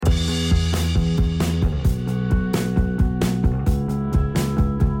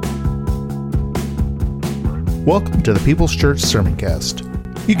Welcome to the People's Church Sermoncast.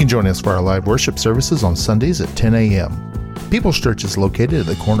 You can join us for our live worship services on Sundays at 10 a.m. People's Church is located at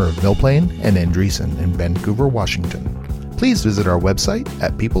the corner of Mill Plain and Andreessen in Vancouver, Washington. Please visit our website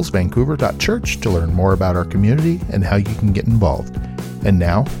at peoplesvancouver.church to learn more about our community and how you can get involved. And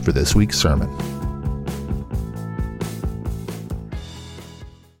now for this week's sermon.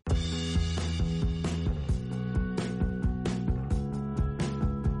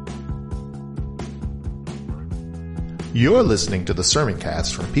 You're listening to the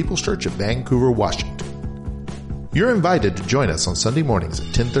Sermoncast from People's Church of Vancouver, Washington. You're invited to join us on Sunday mornings at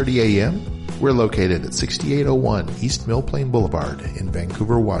 10:30 a.m. We're located at 6801 East Mill Plain Boulevard in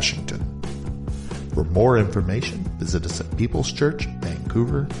Vancouver, Washington. For more information, visit us at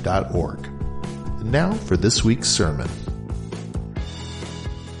peopleschurchvancouver.org. And now for this week's sermon.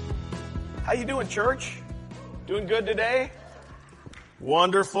 How you doing, church? Doing good today?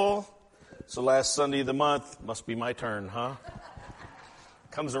 Wonderful. It's the last Sunday of the month. Must be my turn, huh?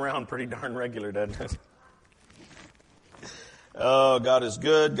 Comes around pretty darn regular, doesn't it? Oh, God is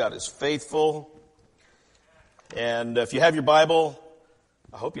good. God is faithful. And if you have your Bible,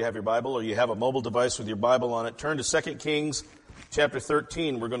 I hope you have your Bible, or you have a mobile device with your Bible on it, turn to 2 Kings chapter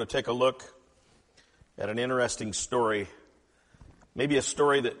 13. We're going to take a look at an interesting story. Maybe a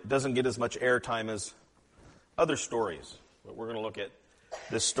story that doesn't get as much airtime as other stories. But we're going to look at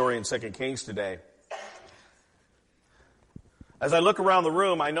this story in 2 Kings today. As I look around the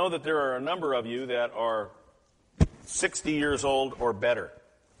room, I know that there are a number of you that are 60 years old or better.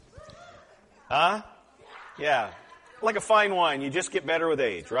 Huh? Yeah. Like a fine wine, you just get better with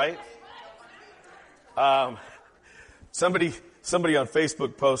age, right? Somebody on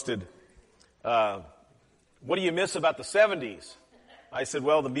Facebook posted, what do you miss about the 70s? I said,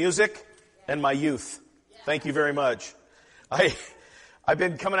 well, the music and my youth. Thank you very much. I've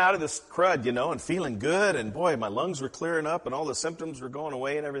been coming out of this crud, and feeling good, and boy, my lungs were clearing up, and all the symptoms were going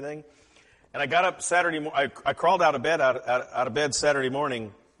away and everything. And I got up Saturday. I crawled out of bed Saturday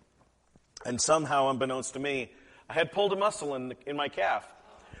morning, and somehow, unbeknownst to me, I had pulled a muscle in my calf.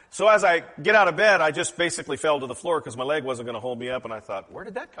 So as I get out of bed, I just basically fell to the floor because my leg wasn't going to hold me up, and I thought, where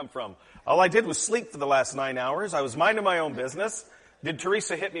did that come from? All I did was sleep for the last 9 hours. I was minding my own business. Did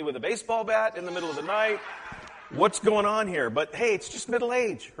Teresa hit me with a baseball bat in the middle of the night? What's going on here? But hey, it's just middle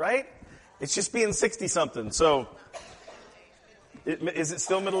age, right? It's just being 60-something. So, is it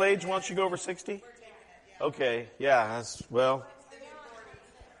still middle age once you go over 60? Okay, yeah,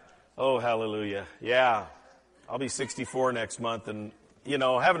 oh, hallelujah. Yeah, I'll be 64 next month. And,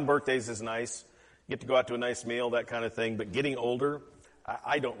 having birthdays is nice. You get to go out to a nice meal, that kind of thing. But getting older,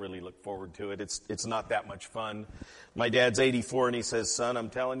 I don't really look forward to it. It's not that much fun. My dad's 84, and he says, son, I'm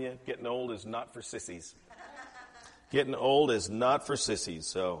telling you, getting old is not for sissies. Getting old is not for sissies,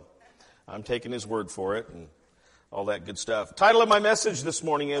 so I'm taking his word for it and all that good stuff. Title of my message this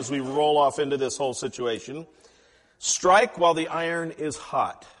morning as we roll off into this whole situation, Strike While the Iron is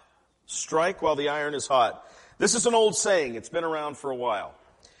Hot. Strike while the iron is hot. This is an old saying. It's been around for a while.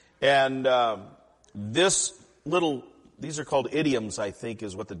 And these are called idioms, I think,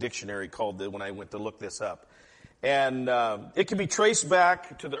 is what the dictionary called it when I went to look this up. And it can be traced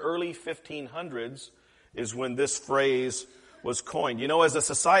back to the early 1500s, is when this phrase was coined. As a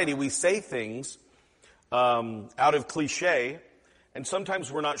society, we say things out of cliche, and sometimes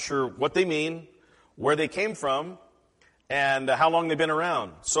we're not sure what they mean, where they came from, and how long they've been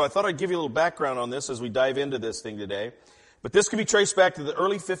around. So I thought I'd give you a little background on this as we dive into this thing today. But this can be traced back to the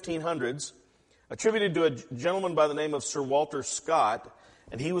early 1500s, attributed to a gentleman by the name of Sir Walter Scott,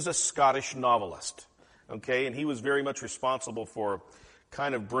 and he was a Scottish novelist. Okay, and he was very much responsible for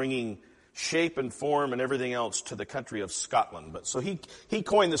kind of bringing shape and form and everything else to the country of Scotland. But so he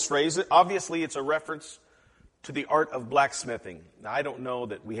coined this phrase. Obviously, it's a reference to the art of blacksmithing. Now, I don't know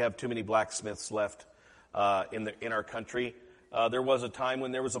that we have too many blacksmiths left in our country. There was a time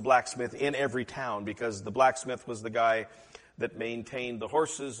when there was a blacksmith in every town because the blacksmith was the guy that maintained the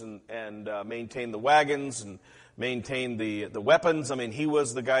horses and maintained the wagons and maintained the weapons. I mean, he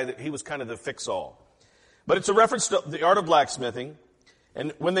was the guy he was kind of the fix-all. But it's a reference to the art of blacksmithing.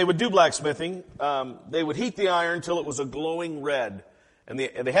 And when they would do blacksmithing, they would heat the iron till it was a glowing red. And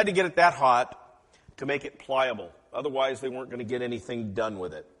they had to get it that hot to make it pliable. Otherwise, they weren't going to get anything done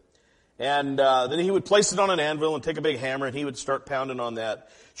with it. And then he would place it on an anvil and take a big hammer, and he would start pounding on that,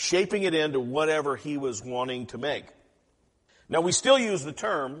 shaping it into whatever he was wanting to make. Now, we still use the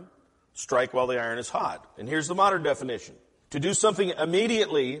term, strike while the iron is hot. And here's the modern definition. To do something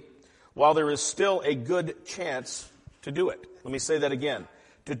immediately while there is still a good chance to do it. Let me say that again.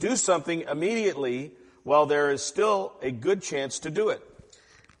 To do something immediately while there is still a good chance to do it.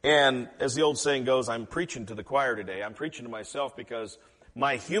 And as the old saying goes, I'm preaching to the choir today. I'm preaching to myself because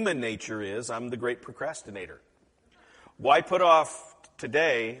my human nature is I'm the great procrastinator. Why put off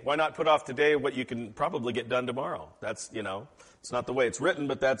today? Why not put off today what you can probably get done tomorrow? That's, it's not the way it's written,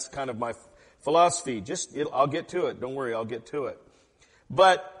 but that's kind of my philosophy. I'll get to it. Don't worry, I'll get to it.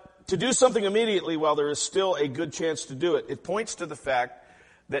 But to do something immediately while there is still a good chance to do it, it points to the fact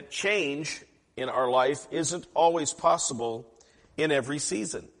that change in our life isn't always possible in every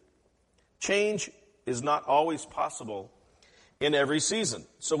season. Change is not always possible in every season.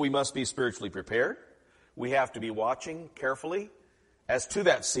 So we must be spiritually prepared. We have to be watching carefully as to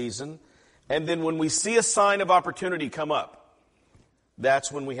that season. And then when we see a sign of opportunity come up,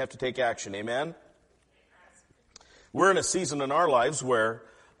 that's when we have to take action. Amen? We're in a season in our lives where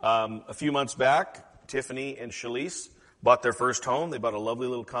a few months back, Tiffany and Shalise bought their first home. They bought a lovely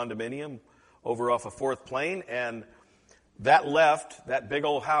little condominium over off of 4th Plain. And that left that big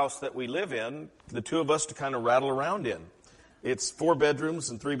old house that we live in, the two of us to kind of rattle around in. It's 4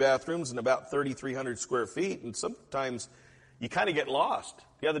 bedrooms and 3 bathrooms and about 3,300 square feet. And sometimes you kind of get lost.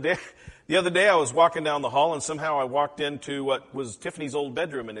 The other day I was walking down the hall and somehow I walked into what was Tiffany's old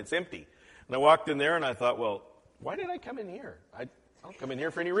bedroom and it's empty. And I walked in there and I thought, well, why did I come in here? I don't come in here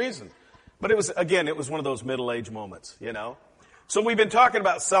for any reason. But it was one of those middle-age moments, So we've been talking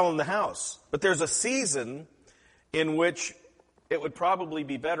about selling the house. But there's a season in which it would probably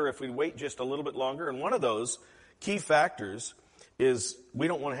be better if we wait just a little bit longer. And one of those key factors is we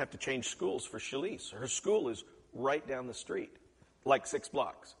don't want to have to change schools for Shalise. Her school is right down the street, like 6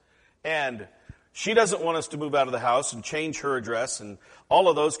 blocks. And she doesn't want us to move out of the house and change her address and all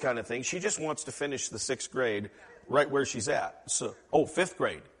of those kind of things. She just wants to finish the 6th grade right where she's at. So, 5th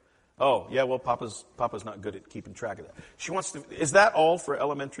grade. Oh, yeah, well, Papa's not good at keeping track of that. She wants to, is that all for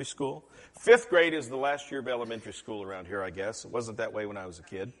elementary school? 5th grade is the last year of elementary school around here, I guess. It wasn't that way when I was a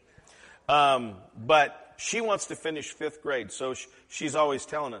kid. But she wants to finish 5th grade. So she's always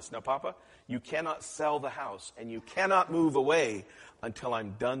telling us, now, Papa, you cannot sell the house and you cannot move away until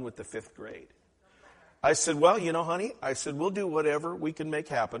I'm done with the 5th grade. I said, well, honey, we'll do whatever we can make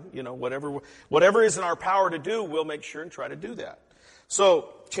happen. Whatever is in our power to do, we'll make sure and try to do that.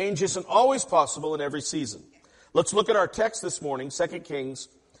 So change isn't always possible in every season. Let's look at our text this morning, 2 Kings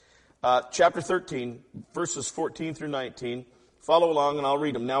chapter 13, verses 14 through 19. Follow along and I'll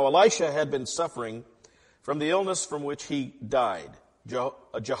read them. Now Elisha had been suffering from the illness from which he died.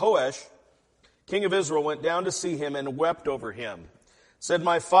 Jehoash, king of Israel, went down to see him and wept over him. Said,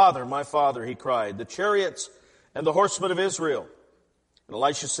 my father, he cried, the chariots and the horsemen of Israel. And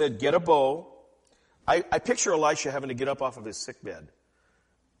Elisha said, get a bow. I picture Elisha having to get up off of his sickbed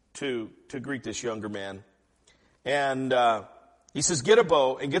to greet this younger man. And he says, get a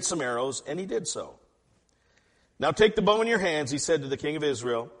bow and get some arrows, and he did so. Now take the bow in your hands, he said to the king of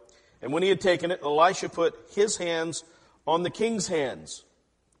Israel. And when he had taken it, Elisha put his hands on the king's hands.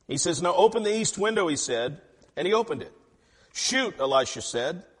 He says, now open the east window, he said, and he opened it. Shoot, Elisha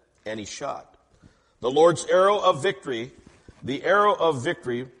said, and he shot. The Lord's arrow of victory, the arrow of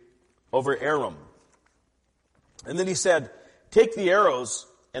victory over Aram. And then he said, take the arrows,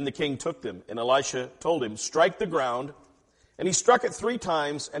 and the king took them. And Elisha told him, strike the ground. And he struck it 3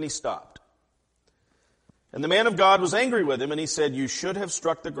 times, and he stopped. And the man of God was angry with him, and he said, you should have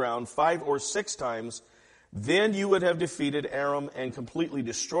struck the ground 5 or 6 times, then you would have defeated Aram and completely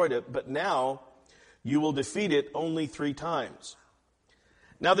destroyed it. But now you will defeat it only 3 times.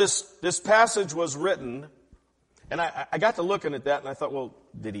 Now this passage was written, and I got to looking at that, and I thought, well,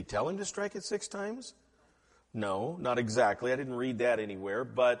 did he tell him to strike it 6 times? No, not exactly. I didn't read that anywhere,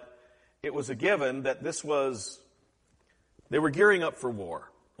 but it was a given that they were gearing up for war.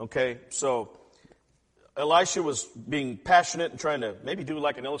 Okay, so Elisha was being passionate and trying to maybe do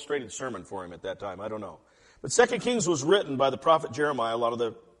like an illustrated sermon for him at that time. I don't know. But 2 Kings was written by the prophet Jeremiah. A lot of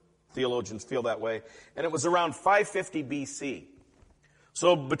the theologians feel that way. And it was around 550 BC.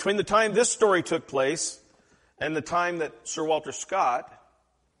 So between the time this story took place and the time that Sir Walter Scott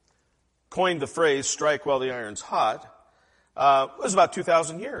coined the phrase, strike while the iron's hot, it was about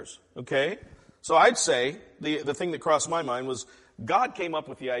 2,000 years. Okay? So I'd say the thing that crossed my mind was God came up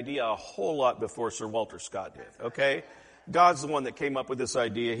with the idea a whole lot before Sir Walter Scott did. Okay? God's the one that came up with this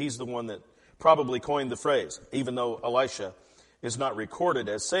idea. He's the one that probably coined the phrase, even though Elisha is not recorded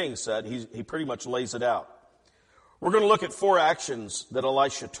as saying said, he pretty much lays it out. We're going to look at 4 actions that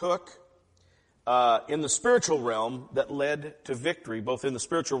Elisha took in the spiritual realm that led to victory, both in the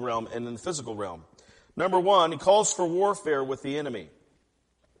spiritual realm and in the physical realm. Number 1, he calls for warfare with the enemy.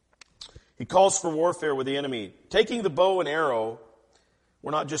 He calls for warfare with the enemy. Taking the bow and arrow,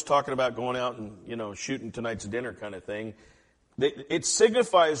 we're not just talking about going out and, shooting tonight's dinner kind of thing. It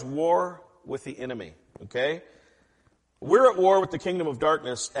signifies war with the enemy, okay? We're at war with the kingdom of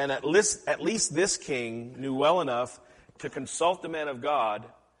darkness, and at least this king knew well enough to consult the man of God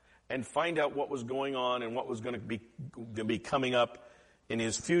and find out what was going on and what was going to be coming up in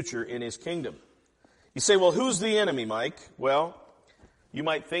his future, in his kingdom. You say, well, who's the enemy, Mike? Well, you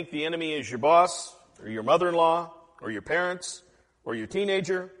might think the enemy is your boss, or your mother-in-law, or your parents, or your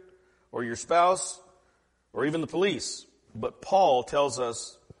teenager, or your spouse, or even the police. But Paul tells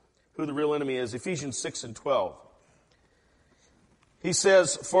us who the real enemy is, Ephesians 6:12. He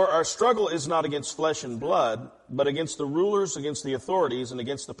says, for our struggle is not against flesh and blood, but against the rulers, against the authorities, and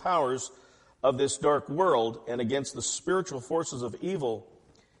against the powers of this dark world, and against the spiritual forces of evil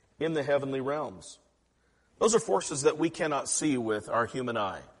in the heavenly realms. Those are forces that we cannot see with our human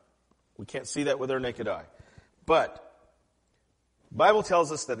eye. We can't see that with our naked eye. But the Bible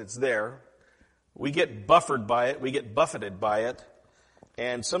tells us that it's there. We get buffered by it. We get buffeted by it.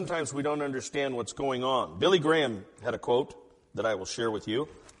 And sometimes we don't understand what's going on. Billy Graham had a quote that I will share with you.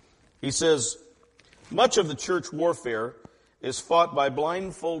 He says, much of the church warfare is fought by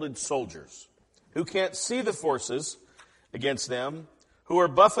blindfolded soldiers who can't see the forces against them, who are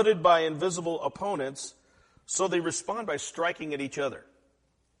buffeted by invisible opponents, so they respond by striking at each other.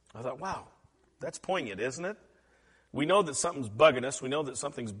 I thought, wow, that's poignant, isn't it? We know that something's bugging us. We know that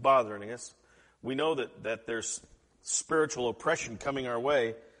something's bothering us. We know that there's spiritual oppression coming our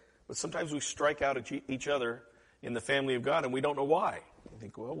way, but sometimes we strike out at each other in the family of God, and we don't know why. You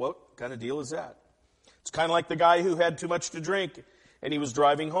think, well, what kind of deal is that? It's kind of like the guy who had too much to drink, and he was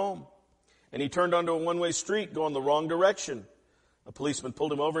driving home, and he turned onto a one-way street going the wrong direction. A policeman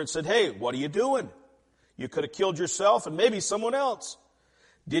pulled him over and said, hey, what are you doing? You could have killed yourself and maybe someone else.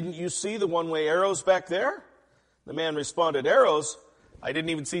 Didn't you see the one-way arrows back there? The man responded, arrows? I didn't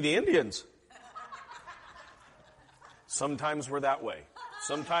even see the Indians. Sometimes we're that way.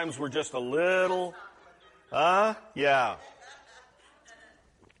 Sometimes we're just a little, yeah.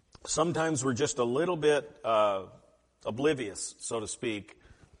 Sometimes we're just a little bit oblivious, so to speak,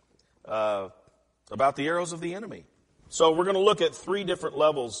 about the arrows of the enemy. So we're going to look at 3 different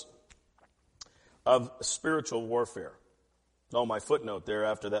levels of spiritual warfare. Oh, my footnote there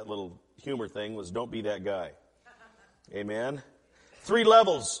after that little humor thing was don't be that guy. Amen. 3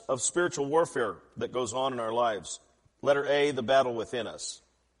 levels of spiritual warfare that goes on in our lives. Letter A, the battle within us.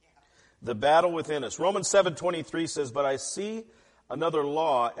 The battle within us. Romans 7:23 says, but I see another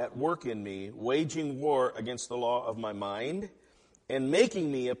law at work in me, waging war against the law of my mind, and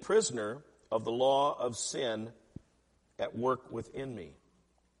making me a prisoner of the law of sin at work within me.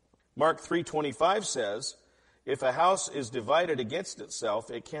 Mark 3:25 says, if a house is divided against itself,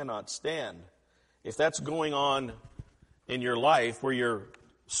 it cannot stand. If that's going on in your life, where your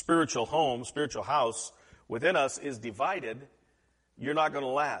spiritual home, spiritual house within us is divided, you're not going to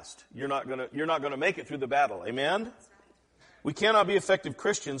last. You're not going to make it through the battle. Amen? We cannot be effective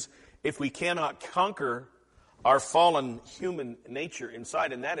Christians if we cannot conquer our fallen human nature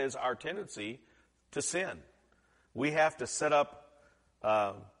inside, and that is our tendency to sin. We have to set up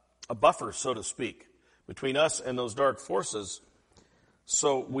a buffer, so to speak, between us and those dark forces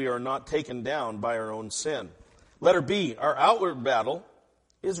so we are not taken down by our own sin. Letter B, our outward battle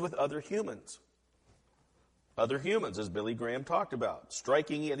is with other humans. Other humans, as Billy Graham talked about,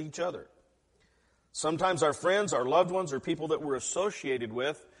 striking at each other. Sometimes our friends, our loved ones, or people that we're associated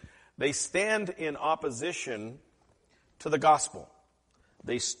with, they stand in opposition to the gospel.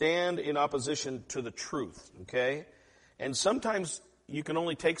 They stand in opposition to the truth, okay? And sometimes you can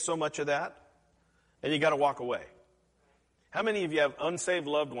only take so much of that, and you got to walk away. How many of you have unsaved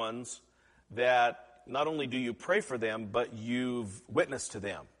loved ones that not only do you pray for them, but you've witnessed to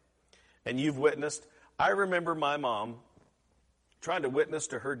them? And you've witnessed. I remember my mom trying to witness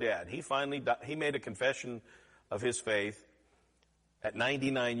to her dad. He made a confession of his faith at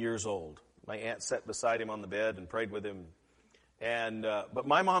 99 years old. My aunt sat beside him on the bed and prayed with him. But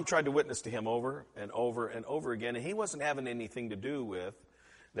my mom tried to witness to him over and over and over again, and he wasn't having anything to do with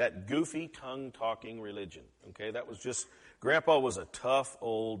that goofy, tongue-talking religion. Okay, that was just, Grandpa was a tough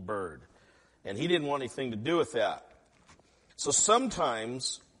old bird, and he didn't want anything to do with that. So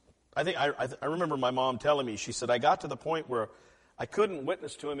sometimes, I remember my mom telling me, she said, I got to the point where I couldn't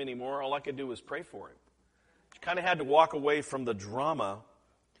witness to him anymore. All I could do was pray for him. She kind of had to walk away from the drama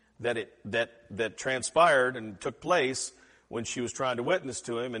that transpired and took place when she was trying to witness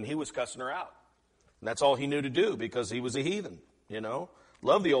to him, and he was cussing her out. And that's all he knew to do because he was a heathen, you know.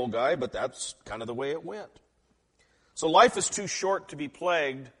 Love the old guy, but that's kind of the way it went. So life is too short to be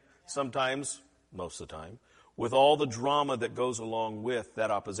plagued sometimes, most of the time, with all the drama that goes along with that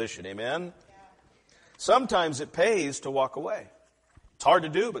opposition. Amen? Sometimes it pays to walk away. It's hard to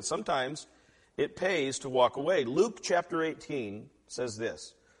do, but sometimes it pays to walk away. Luke chapter 18 says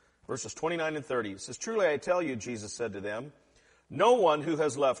this, verses 29 and 30. It says, "Truly I tell you," Jesus said to them, "no one who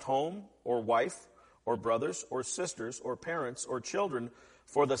has left home or wife or brothers or sisters or parents or children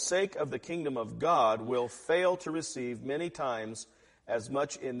for the sake of the kingdom of God will fail to receive many times as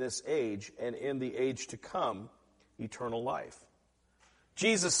much in this age and in the age to come eternal life."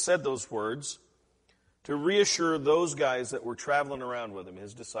 Jesus said those words to reassure those guys that were traveling around with him,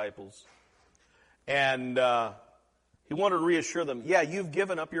 his disciples. And he wanted to reassure them, yeah, you've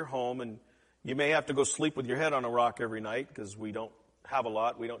given up your home, and you may have to go sleep with your head on a rock every night because we don't have a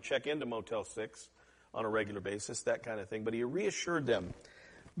lot. We don't check into Motel 6 on a regular basis, that kind of thing. But he reassured them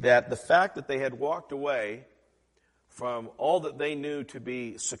that the fact that they had walked away from all that they knew to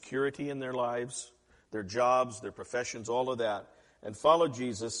be security in their lives, their jobs, their professions, all of that, and followed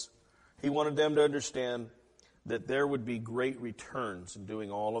Jesus, he wanted them to understand that there would be great returns in doing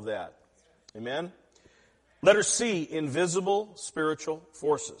all of that. Amen? Letter C, invisible spiritual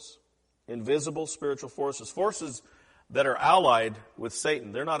forces. Invisible spiritual forces. Forces that are allied with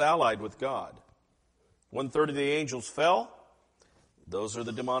Satan. They're not allied with God. 1/3 of the angels fell. Those are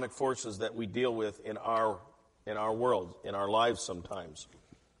the demonic forces that we deal with in our world, in our lives sometimes.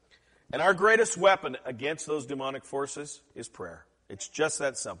 And our greatest weapon against those demonic forces is prayer. It's just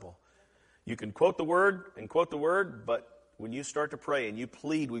that simple. You can quote the word, but when you start to pray and you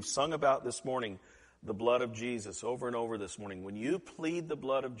plead, we've sung about this morning, the blood of Jesus over and over this morning. When you plead the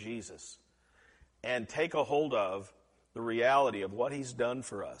blood of Jesus and take a hold of the reality of what he's done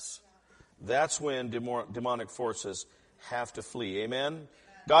for us, that's when demonic forces have to flee. Amen?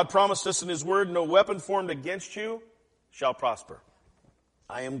 God promised us in his word, no weapon formed against you shall prosper.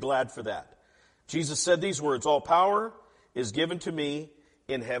 I am glad for that. Jesus said these words, all power is given to me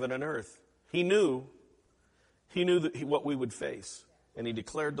in heaven and earth. He knew what we would face, and he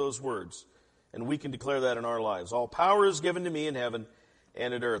declared those words. And we can declare that in our lives. All power is given to me in heaven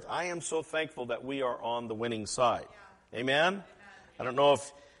and at earth. I am so thankful that we are on the winning side. Amen? I don't know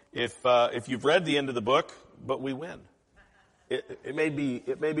if you've read the end of the book, but we win. It may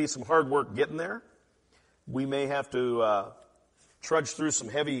be some hard work getting there. We may have to trudge through some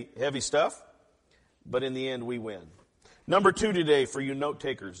heavy stuff, but in the end we win. Number 2 today for you note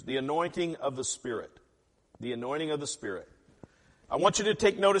takers, the anointing of the Spirit. The anointing of the Spirit. I want you to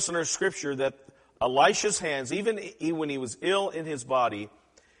take notice in our scripture that Elisha's hands, even when he was ill in his body,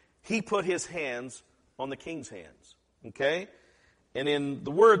 he put his hands on the king's hands. Okay? And in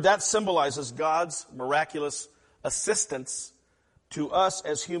the word, that symbolizes God's miraculous assistance to us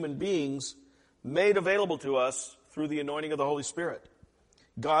as human beings, made available to us through the anointing of the Holy Spirit.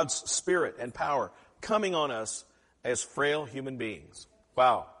 God's Spirit and power coming on us as frail human beings.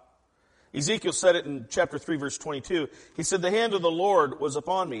 Wow. Ezekiel said it in chapter 3, verse 22. He said, the hand of the Lord was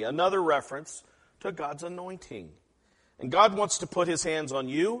upon me. Another reference to God's anointing. And God wants to put his hands on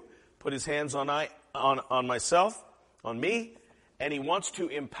you, put his hands on myself, on me, and he wants to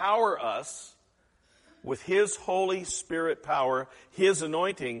empower us with his Holy Spirit power, his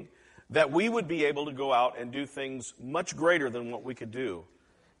anointing, that we would be able to go out and do things much greater than what we could do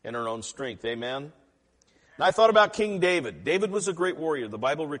in our own strength. Amen? And I thought about King David. David was a great warrior. The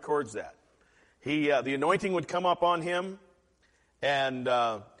Bible records that. The anointing would come up on him, and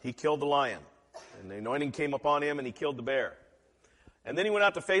he killed the lion. And the anointing came upon him, and he killed the bear. And then he went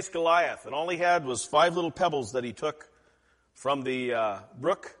out to face Goliath, and all he had was 5 little pebbles that he took from the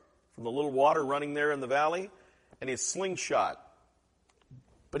brook, from the little water running there in the valley, and his slingshot.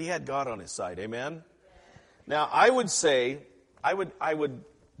 But he had God on his side. Amen? Now, I would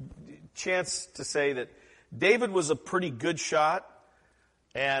chance to say that David was a pretty good shot,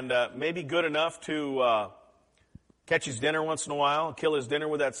 and maybe good enough to catch his dinner once in a while, kill his dinner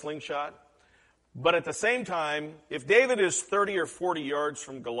with that slingshot. But at the same time, if David is 30 or 40 yards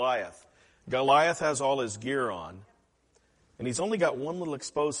from Goliath, Goliath has all his gear on, and he's only got one little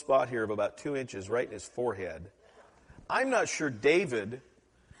exposed spot here of about 2 inches right in his forehead. I'm not sure David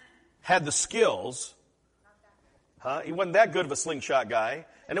had the skills. He wasn't that good of a slingshot guy,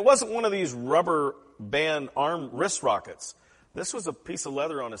 and it wasn't one of these rubber band arm wrist rockets. This was a piece of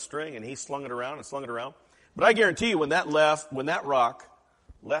leather on a string, and he slung it around and slung it around. But I guarantee you, when that rock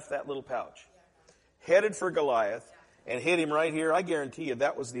left that little pouch, headed for Goliath, and hit him right here, I guarantee you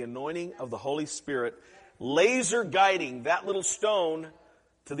that was the anointing of the Holy Spirit, laser guiding that little stone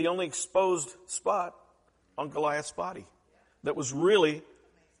to the only exposed spot on Goliath's body. That was really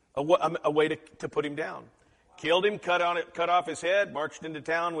a way to put him down. Killed him, cut off his head, marched into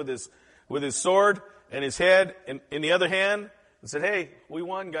town with his sword and his head in the other hand, and said, hey, we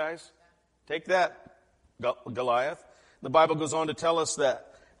won, guys. Take that. Goliath. The Bible goes on to tell us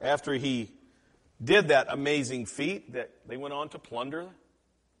that after he did that amazing feat, that they went on to plunder,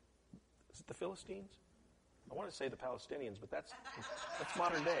 is it the Philistines? I want to say the Palestinians, but that's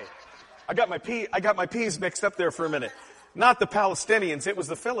modern day. I got my P's mixed up there for a minute. Not the Palestinians, it was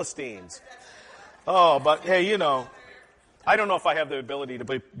the Philistines. Oh, but hey, you know, I don't know if I have the ability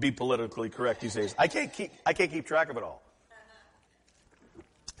to be politically correct these days. I can't keep track of it all.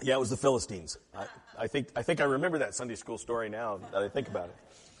 Yeah, it was the Philistines. I think I remember that Sunday school story now that I think about it.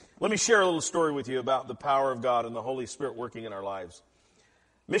 Let me share a little story with you about the power of God and the Holy Spirit working in our lives.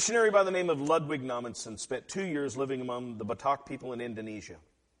 Missionary by the name of Ludwig Nammensen spent 2 years living among the Batak people in Indonesia.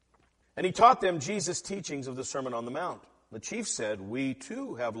 And he taught them Jesus' teachings of the Sermon on the Mount. The chief said, "We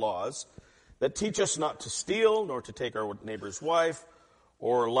too have laws that teach us not to steal, nor to take our neighbor's wife,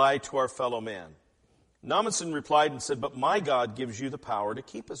 or lie to our fellow man." Nammensen replied and said, "But my God gives you the power to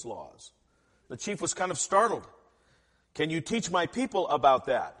keep his laws." The chief was kind of startled. "Can you teach my people about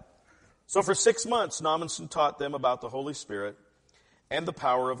that?" So for 6 months, Nammensen taught them about the Holy Spirit and the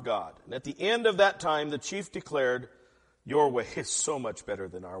power of God. And at the end of that time, the chief declared, "Your way is so much better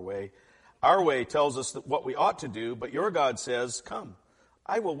than our way. Our way tells us that what we ought to do, but your God says, 'Come,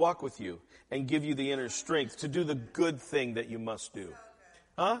 I will walk with you and give you the inner strength to do the good thing that you must do.'"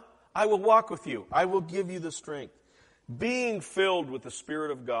 Huh? I will walk with you. I will give you the strength. Being filled with the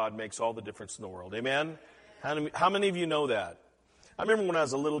Spirit of God makes all the difference in the world. Amen? How many of you know that? I remember when I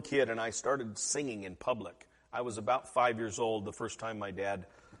was a little kid and I started singing in public. I was about 5 years old the first time my dad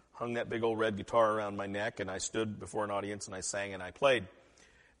hung that big old red guitar around my neck, and I stood before an audience and I sang and I played.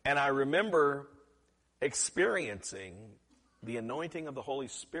 And I remember experiencing the anointing of the Holy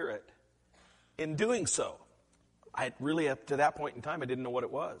Spirit in doing so. I really, up to that point in time, I didn't know what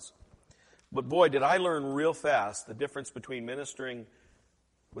it was. But boy, did I learn real fast the difference between ministering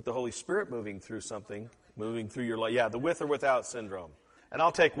with the Holy Spirit moving through something, moving through your life. Yeah, the with or without syndrome. And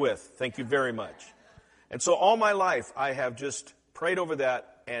I'll take with. Thank you very much. And so all my life, I have just prayed over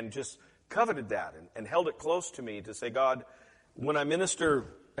that and just coveted that and held it close to me to say, God, when I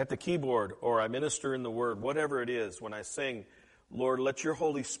minister at the keyboard or I minister in the Word, whatever it is, when I sing, Lord, let your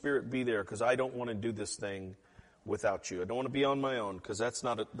Holy Spirit be there because I don't want to do this thing without you. I don't want to be on my own because that's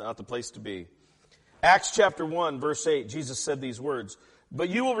not the place to be. Acts chapter 1, verse 8, Jesus said these words, "But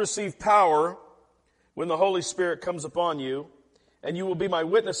you will receive power when the Holy Spirit comes upon you, and you will be my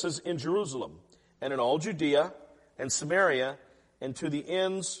witnesses in Jerusalem and in all Judea and Samaria and to the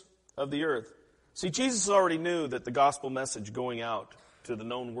ends of the earth." See, Jesus already knew that the gospel message going out to the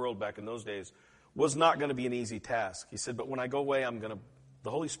known world back in those days was not going to be an easy task. He said, but when I go away,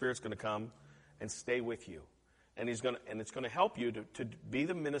 the Holy Spirit's going to come and stay with you. And it's going to help you to be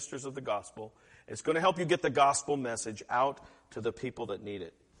the ministers of the gospel. It's going to help you get the gospel message out to the people that need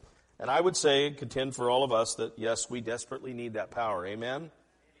it. And I would say and contend for all of us that, yes, we desperately need that power. Amen?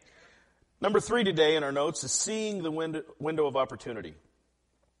 Number 3 today in our notes is seeing the window of opportunity.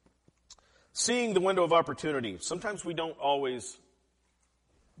 Seeing the window of opportunity. Sometimes we don't always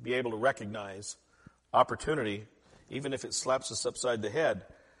be able to recognize opportunity, even if it slaps us upside the head.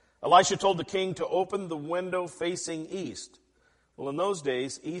 Elisha told the king to open the window facing east. Well, in those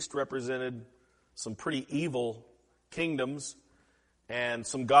days, east represented some pretty evil kingdoms and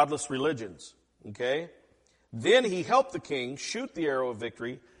some godless religions. Okay? Then he helped the king shoot the arrow of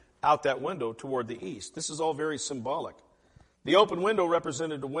victory out that window toward the east. This is all very symbolic. The open window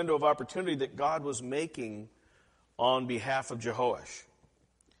represented a window of opportunity that God was making on behalf of Jehoash.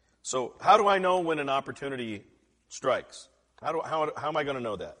 So how do I know when an opportunity strikes? How am I going to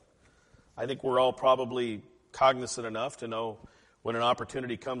know that? I think we're all probably cognizant enough to know when an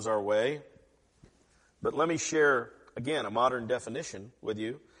opportunity comes our way. But let me share, again, a modern definition with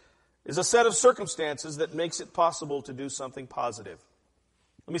you. Is a set of circumstances that makes it possible to do something positive.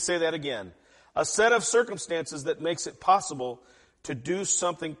 Let me say that again. A set of circumstances that makes it possible to do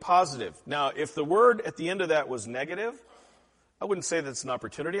something positive. Now, if the word at the end of that was negative, I wouldn't say that's an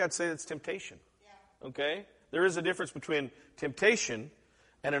opportunity. I'd say that's temptation. Okay? There is a difference between temptation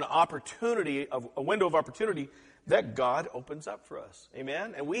and an opportunity, a window of opportunity that God opens up for us.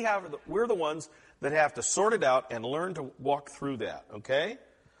 Amen? And we're the ones that have to sort it out and learn to walk through that. Okay?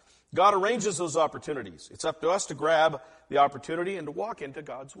 God arranges those opportunities. It's up to us to grab the opportunity and to walk into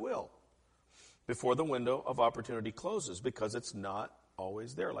God's will before the window of opportunity closes, because it's not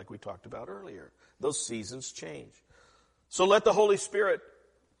always there, like we talked about earlier. Those seasons change. So let the Holy Spirit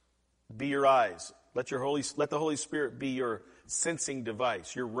be your eyes. Let the Holy Spirit be your sensing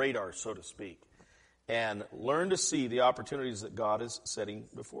device, your radar, so to speak, and learn to see the opportunities that God is setting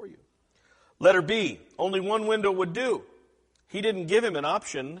before you. Letter B, only one window would do. He didn't give him an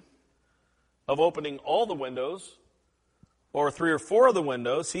option of opening all the windows or 3 or 4 of the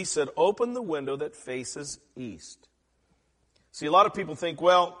windows. He said, open the window that faces east. See, a lot of people think,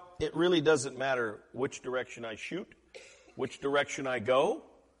 well, it really doesn't matter which direction I shoot, which direction I go.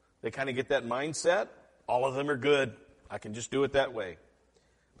 They kind of get that mindset. All of them are good. I can just do it that way.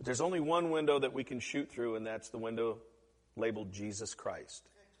 But there's only one window that we can shoot through, and that's the window labeled Jesus Christ.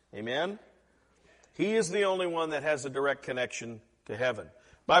 Amen? He is the only one that has a direct connection to heaven.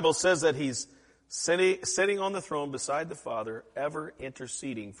 The Bible says that He's sitting on the throne beside the Father, ever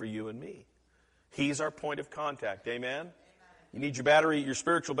interceding for you and me. He's our point of contact. Amen? You need your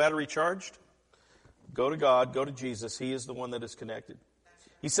spiritual battery charged? Go to God, go to Jesus. He is the one that is connected.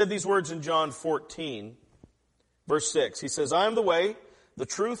 He said these words in John 14, verse 6. He says, I am the way, the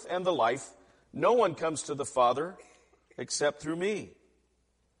truth, and the life. No one comes to the Father except through me.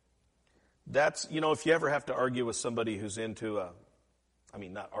 That's, if you ever have to argue with somebody who's into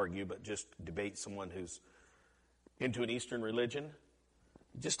not argue, but just debate someone who's into an Eastern religion,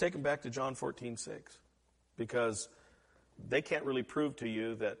 just take them back to John 14:6. Because they can't really prove to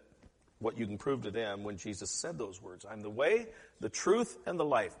you that what you can prove to them when Jesus said those words. I'm the way, the truth, and the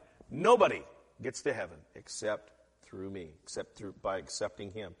life. Nobody gets to heaven except through me, by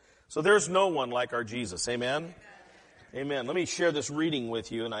accepting Him. So there's no one like our Jesus. Amen? Amen. Let me share this reading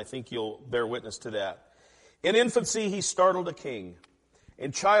with you, and I think you'll bear witness to that. In infancy, He startled a king.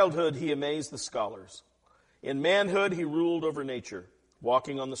 In childhood, He amazed the scholars. In manhood, He ruled over nature,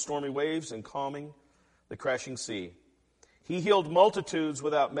 walking on the stormy waves and calming the crashing sea. He healed multitudes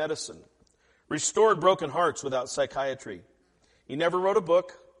without medicine, restored broken hearts without psychiatry. He never wrote a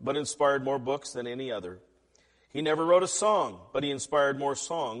book, but inspired more books than any other. He never wrote a song, but He inspired more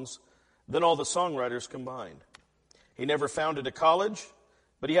songs than all the songwriters combined. He never founded a college,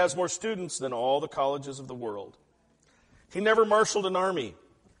 but He has more students than all the colleges of the world. He never marshaled an army,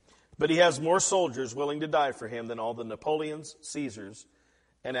 but He has more soldiers willing to die for Him than all the Napoleons, Caesars,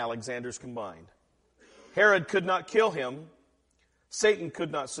 and Alexanders combined. Herod could not kill Him. Satan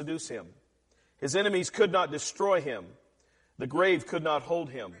could not seduce Him. His enemies could not destroy Him. The grave could not hold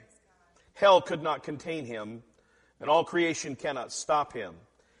Him. Hell could not contain Him. And all creation cannot stop Him.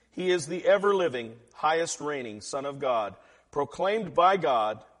 He is the ever-living, highest reigning Son of God, proclaimed by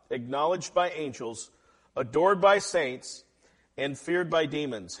God, acknowledged by angels, adored by saints, and feared by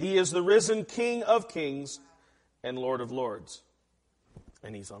demons. He is the risen King of kings and Lord of lords.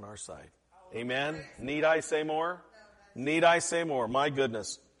 And He's on our side. Amen. Need I say more? Need I say more? My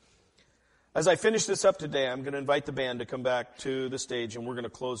goodness. As I finish this up today, I'm going to invite the band to come back to the stage, and we're going to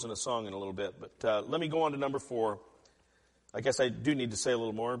close in a song in a little bit. But let me go on to number 4. I guess I do need to say a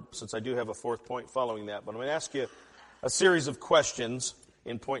little more, since I do have a 4th point following that. But I'm going to ask you a series of questions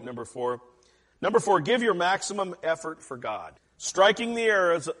in point number 4. Number 4, give your maximum effort for God. Striking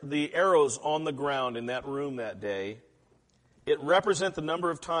the arrows on the ground in that room that day, it represents the number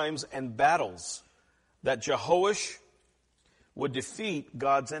of times and battles that Jehoash would defeat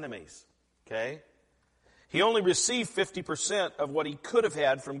God's enemies. Okay? He only received 50% of what he could have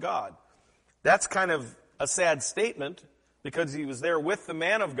had from God. That's kind of a sad statement, because he was there with the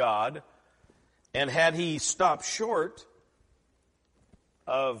man of God, and had he stopped short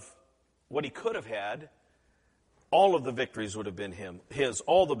of what he could have had, all of the victories would have been his.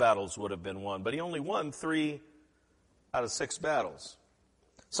 All the battles would have been won. But he only won 3 out of 6 battles.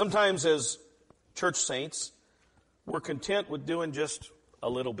 Sometimes as church saints, we're content with doing just a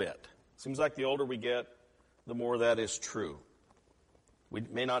little bit. Seems like the older we get, the more that is true. We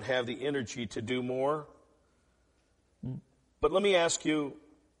may not have the energy to do more. But let me ask you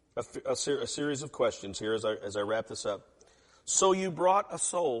a series of questions here as I wrap this up. So you brought a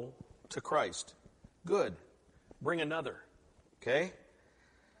soul to Christ. Good. Bring another. Okay?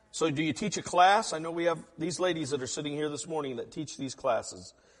 So do you teach a class? I know we have these ladies that are sitting here this morning that teach these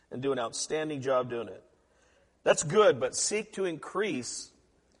classes and do an outstanding job doing it. That's good, but seek to increase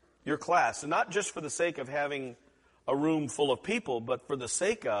your class. And not just for the sake of having a room full of people, but for the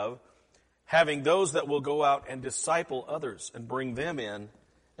sake of having those that will go out and disciple others and bring them in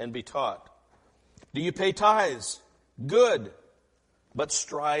and be taught. Do you pay tithes? Good, but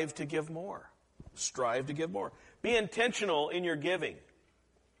strive to give more. Strive to give more. Be intentional in your giving.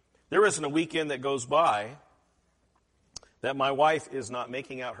 There isn't a weekend that goes by that my wife is not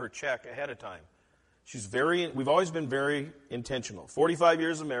making out her check ahead of time. We've always been very intentional. 45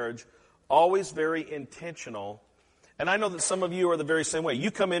 years of marriage, always very intentional. And I know that some of you are the very same way.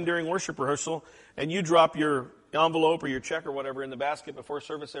 You come in during worship rehearsal and you drop your envelope or your check or whatever in the basket before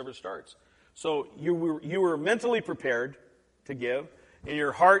service ever starts. So you were mentally prepared to give. In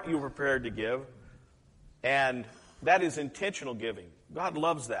your heart, you were prepared to give. And that is intentional giving. God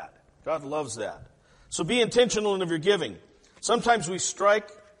loves that. God loves that. So be intentional in your giving. Sometimes we strike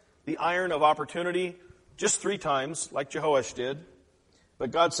the iron of opportunity just 3 times, like Jehoash did.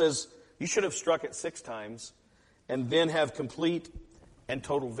 But God says, you should have struck it 6 times and then have complete and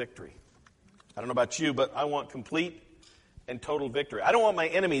total victory. I don't know about you, but I want complete and total victory. I don't want my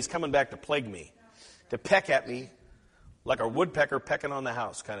enemies coming back to plague me, to peck at me like a woodpecker pecking on the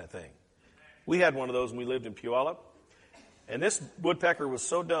house kind of thing. We had one of those when we lived in Puyallup. And this woodpecker was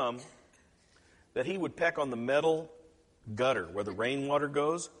so dumb that he would peck on the metal gutter where the rainwater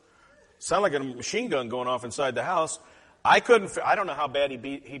goes. Sounded like a machine gun going off inside the house. I don't know how bad he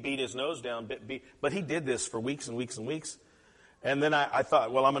beat his nose down, but he did this for weeks and weeks and weeks. And then I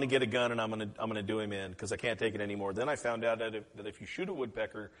thought, well, I'm going to get a gun and I'm going to do him in because I can't take it anymore. Then I found out that if you shoot a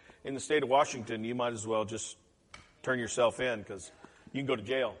woodpecker in the state of Washington, you might as well just turn yourself in because you can go to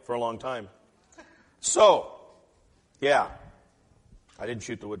jail for a long time. So, yeah, I didn't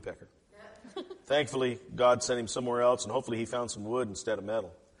shoot the woodpecker. Thankfully, God sent him somewhere else, and hopefully he found some wood instead of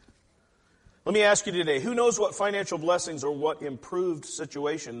metal. Let me ask you today, who knows what financial blessings or what improved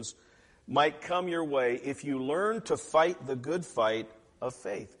situations might come your way if you learn to fight the good fight of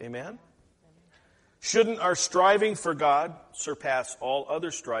faith? Amen? Shouldn't our striving for God surpass all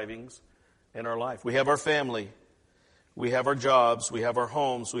other strivings in our life? We have our family. We have our jobs. We have our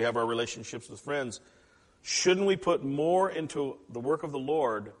homes. We have our relationships with friends. Shouldn't we put more into the work of the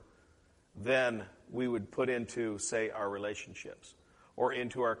Lord than we would put into, say, our relationships or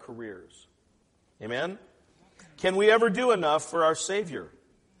into our careers? Amen? Can we ever do enough for our Savior?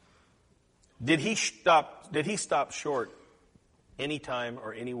 Did he stop short anytime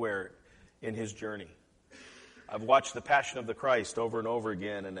or anywhere in his journey? I've watched The Passion of the Christ over and over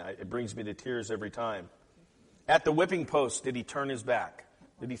again, and it brings me to tears every time. At the whipping post, did he turn his back?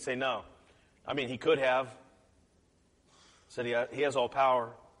 Did he say no? I mean, he could have. Said he has all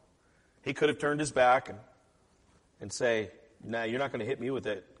power. He could have turned his back and say, nah, you're not going to hit me with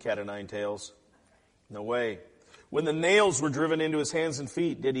that cat of 9 tails. No way. When the nails were driven into his hands and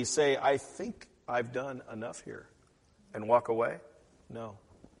feet, did he say, I think I've done enough here, and walk away? No.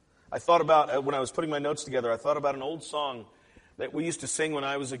 I thought about, when I was putting my notes together, I thought about an old song that we used to sing when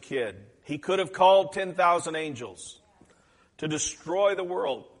I was a kid. He could have called 10,000 angels to destroy the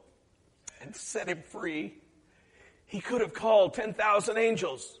world and set him free. He could have called 10,000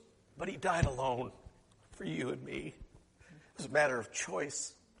 angels, but he died alone for you and me. It was a matter of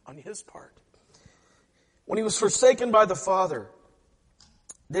choice on his part. When he was forsaken by the Father,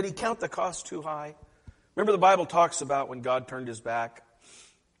 did he count the cost too high? Remember the Bible talks about when God turned his back,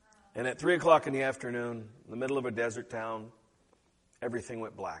 and at 3 o'clock in the afternoon, in the middle of a desert town, everything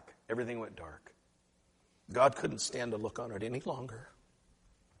went black. Everything went dark. God couldn't stand to look on it any longer.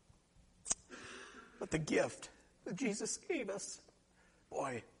 But the gift that Jesus gave us,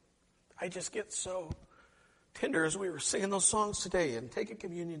 boy, I just get so tender as we were singing those songs today and taking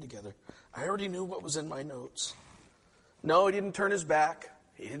communion together. I already knew what was in my notes. No, he didn't turn his back.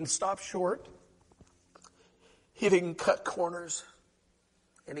 He didn't stop short. He didn't cut corners.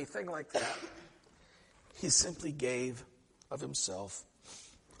 Anything like that. He simply gave of himself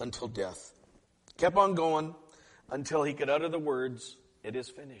until death. Kept on going until he could utter the words, it is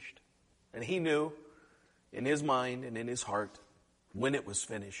finished. And he knew in his mind and in his heart when it was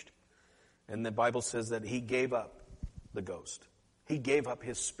finished. And the Bible says that he gave up the ghost. He gave up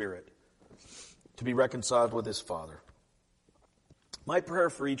his spirit to be reconciled with his Father. My prayer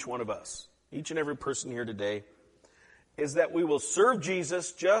for each one of us, each and every person here today, is that we will serve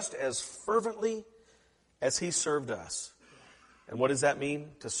Jesus just as fervently as he served us. And what does that mean?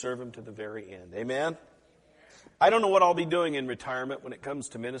 To serve him to the very end. Amen? I don't know what I'll be doing in retirement when it comes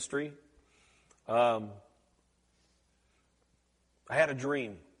to ministry. I had a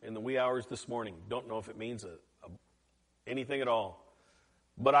dream in the wee hours this morning. Don't know if it means anything at all.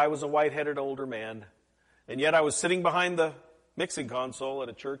 But I was a white-headed older man, and yet I was sitting behind the mixing console at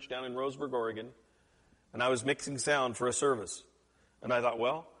a church down in Roseburg, Oregon, and I was mixing sound for a service. And I thought,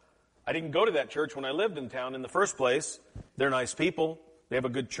 well, I didn't go to that church when I lived in town in the first place. They're nice people. They have a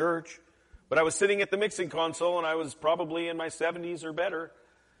good church. But I was sitting at the mixing console, and I was probably in my 70s or better.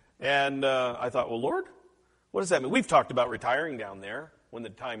 And I thought, well, Lord, what does that mean? We've talked about retiring down there when the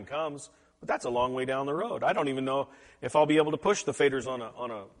time comes, but that's a long way down the road. I don't even know if I'll be able to push the faders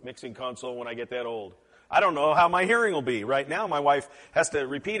on a mixing console when I get that old. I don't know how my hearing will be. Right now, my wife has to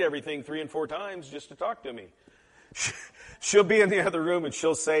repeat everything 3 and 4 times just to talk to me. She'll be in the other room and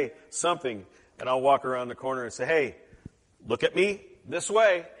she'll say something, and I'll walk around the corner and say, hey, look at me this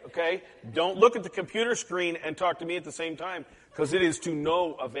way, okay? Don't look at the computer screen and talk to me at the same time, because it is to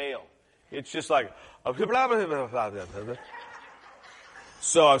no avail. It's just like,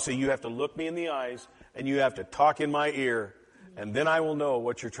 So I'll say, you have to look me in the eyes and you have to talk in my ear, and then I will know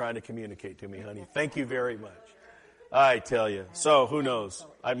what you're trying to communicate to me, honey. Thank you very much. I tell you. So who knows?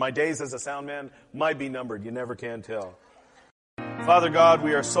 My days as a sound man might be numbered. You never can tell. Father God,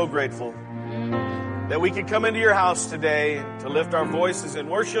 we are so grateful that we can come into your house today to lift our voices in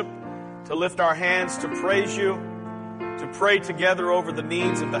worship, to lift our hands to praise you, to pray together over the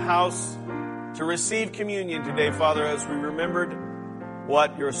needs of the house, to receive communion today, Father, as we remembered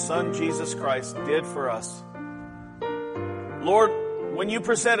what your Son, Jesus Christ, did for us. Lord, when you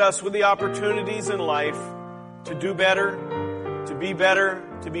present us with the opportunities in life to do better,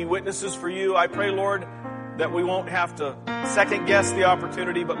 to be witnesses for you, I pray, Lord, that we won't have to second guess the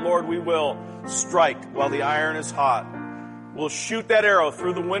opportunity, but Lord, we will strike while the iron is hot. We'll shoot that arrow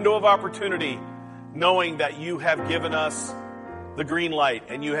through the window of opportunity, knowing that you have given us the green light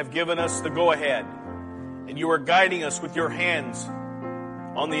and you have given us the go-ahead, and you are guiding us with your hands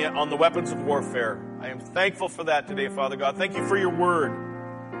on the weapons of warfare. I am thankful for that today, Father God. Thank you for your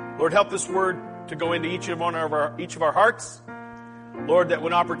word. Lord, help this word to go into each of our hearts. Lord, that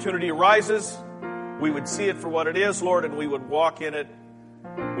when opportunity arises, we would see it for what it is, Lord, and we would walk in it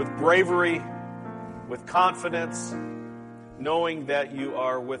with bravery, with confidence, knowing that you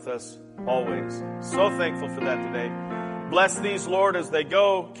are with us always. So thankful for that today. Bless these, Lord, as they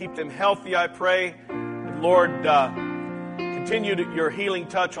go. Keep them healthy, I pray. And Lord, continue your healing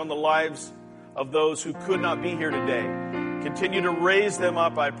touch on the lives of those who could not be here today. Continue to raise them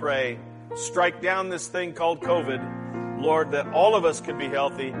up, I pray. Strike down this thing called COVID, Lord, that all of us could be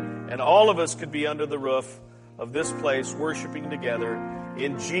healthy and all of us could be under the roof of this place worshiping together.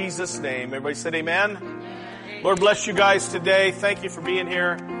 In Jesus' name. Everybody said amen? Amen. Lord bless you guys today. Thank you for being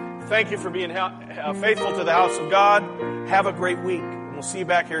here. Thank you for being faithful to the house of God. Have a great week. And we'll see you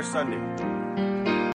back here Sunday.